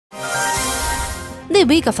the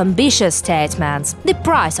week of ambitious statements. The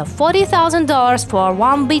price of $40,000 for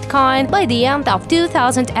one Bitcoin by the end of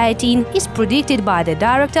 2018 is predicted by the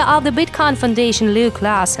director of the Bitcoin Foundation, Llew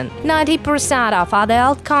Klaasen. 90% of other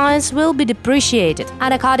altcoins will be depreciated,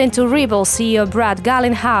 and according to Ripple CEO Brad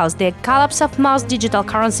Garlinghouse, the collapse of most digital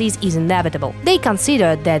currencies is inevitable. They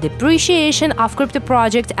consider the depreciation of crypto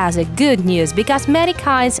projects as a good news because many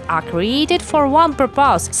coins are created for one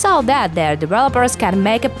purpose, so that their developers can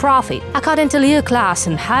make a profit. According to Llew Klaasen,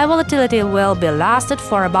 high volatility will be lasted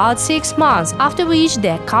for about 6 months, after which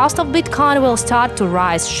the cost of Bitcoin will start to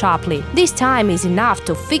rise sharply. This time is enough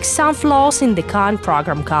to fix some flaws in the coin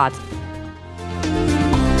program code.